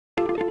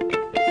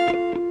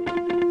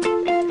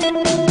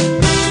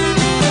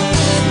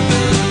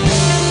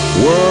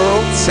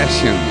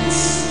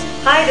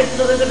Sessions. Hi, this is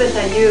Elizabeth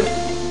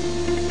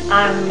Ayoub.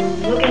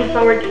 I'm looking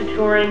forward to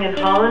touring in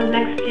Holland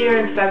next year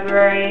in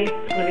February.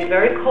 It's going to be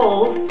very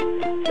cold,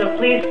 so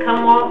please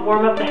come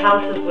warm up the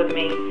houses with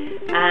me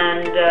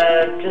and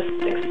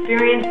just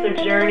experience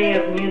the journey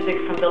of music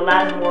from the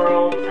Latin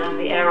world and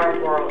the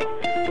Arab world,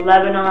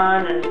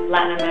 Lebanon and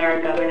Latin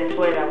America,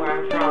 Venezuela, where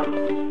I'm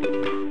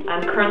from.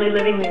 I'm currently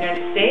living in the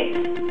United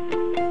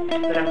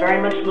States, but I'm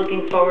very much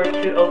looking forward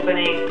to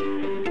opening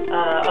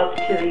up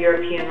to the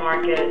European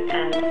market,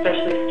 and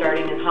especially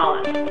starting in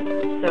Holland.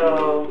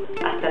 So,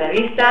 hasta la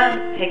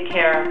vista, take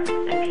care,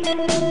 and peace.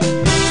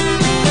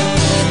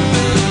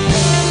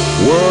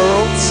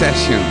 World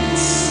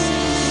Sessions.